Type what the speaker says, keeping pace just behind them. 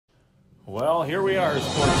Well, here we are,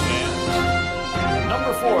 sports fans.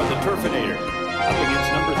 Number 4, the Turfinator, up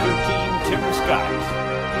against number 13, Tim Scott.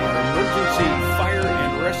 Our emergency fire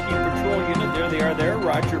and rescue patrol unit, there they are there,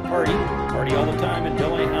 Roger Party all the time in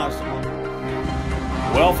Delay House.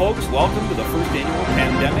 Well, folks, welcome to the first annual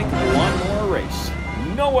pandemic lawnmower race.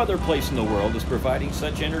 No other place in the world is providing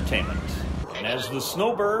such entertainment. And as the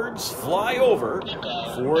snowbirds fly over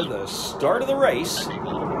for the start of the race,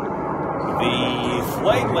 the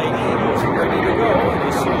flag lady is ready to go, and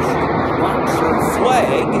as soon as she drops her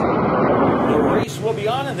flag, the race will be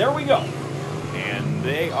on, and there we go. And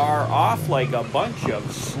they are off like a bunch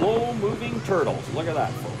of slow-moving turtles. Look at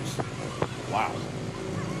that, folks. Wow.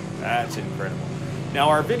 That's incredible. Now,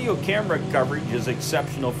 our video camera coverage is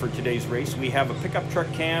exceptional for today's race. We have a pickup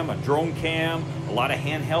truck cam, a drone cam, a lot of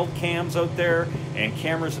handheld cams out there, and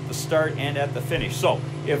cameras at the start and at the finish. So,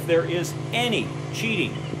 if there is any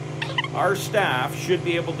cheating, our staff should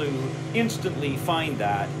be able to instantly find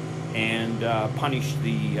that and punish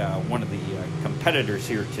one of the competitors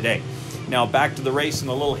here today. Now, back to the race and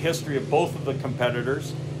a little history of both of the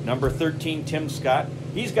competitors. Number 13, Tim Scott.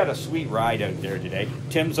 He's got a sweet ride out there today.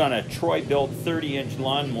 Tim's on a Troy-built 30-inch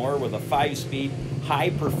lawnmower with a 5-speed,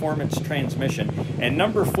 high-performance transmission. And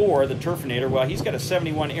number 4, the Turfinator, well, he's got a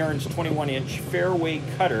 71 Aaron's 21-inch fairway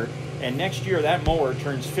cutter. And next year, that mower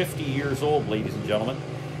turns 50 years old, ladies and gentlemen,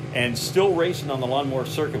 and still racing on the lawnmower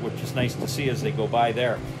circuit, which is nice to see as they go by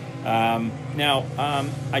there.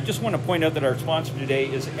 I just want to point out that our sponsor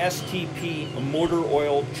today is STP Motor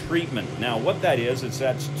Oil Treatment. Now, what that is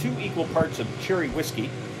that's 2 equal parts of cherry whiskey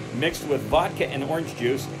mixed with vodka and orange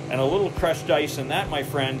juice and a little crushed ice, and that, my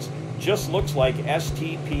friends, just looks like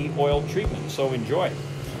STP oil treatment, so enjoy.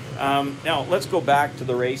 Now, let's go back to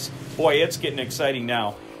the race. Boy, it's getting exciting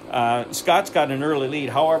now. Scott's got an early lead.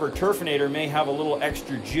 However, Turfinator may have a little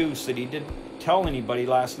extra juice that he didn't tell anybody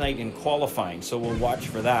last night in qualifying, so we'll watch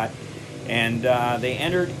for that. And they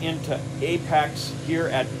entered into apex here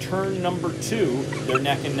at turn number 2. They're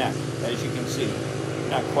neck and neck, as you can see.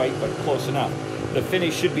 Not quite, but close enough. The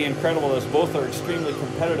finish should be incredible, as both are extremely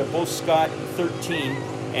competitive. Both Scott 13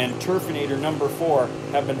 and Turfinator number 4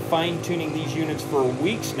 have been fine-tuning these units for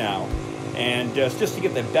weeks now, and just to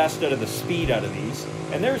get the best out of the speed out of these.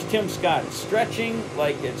 And there's Tim Scott stretching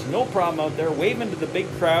like it's no problem out there, waving to the big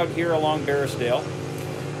crowd here along Barrisdale.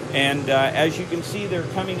 And as you can see, they're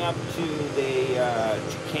coming up to the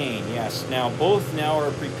chicane. Yes, now both now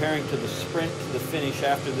are preparing to the sprint to the finish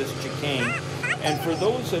after this chicane. And for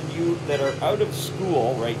those of you that are out of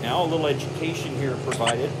school right now, a little education here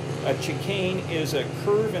provided. A chicane is a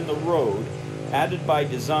curve in the road added by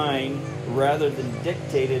design rather than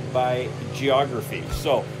dictated by geography.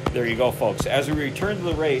 So there you go, folks. As we return to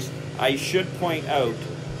the race, I should point out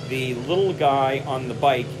the little guy on the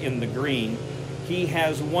bike in the green. He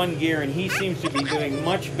has 1 gear, and he seems to be doing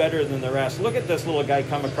much better than the rest. Look at this little guy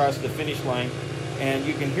come across the finish line, and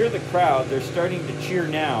you can hear the crowd. They're starting to cheer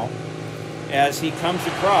now as he comes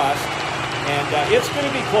across, and it's going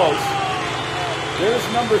to be close. There's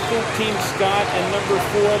number 13, Scott, and number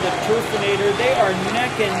 4, the Turfinator. They are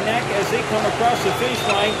neck and neck as they come across the finish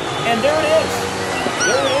line, and there it is.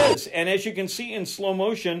 There it is. And as you can see in slow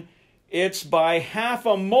motion, it's by half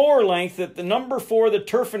a mower length that the number 4, the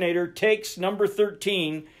Turfinator, takes number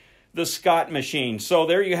 13, the Scott machine. So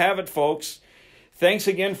there you have it, folks. Thanks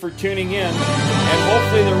again for tuning in, and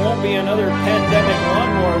hopefully there won't be another pandemic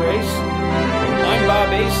lawnmower race. I'm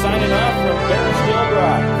Bob Ace, signing off from Barrisdale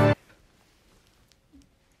Drive.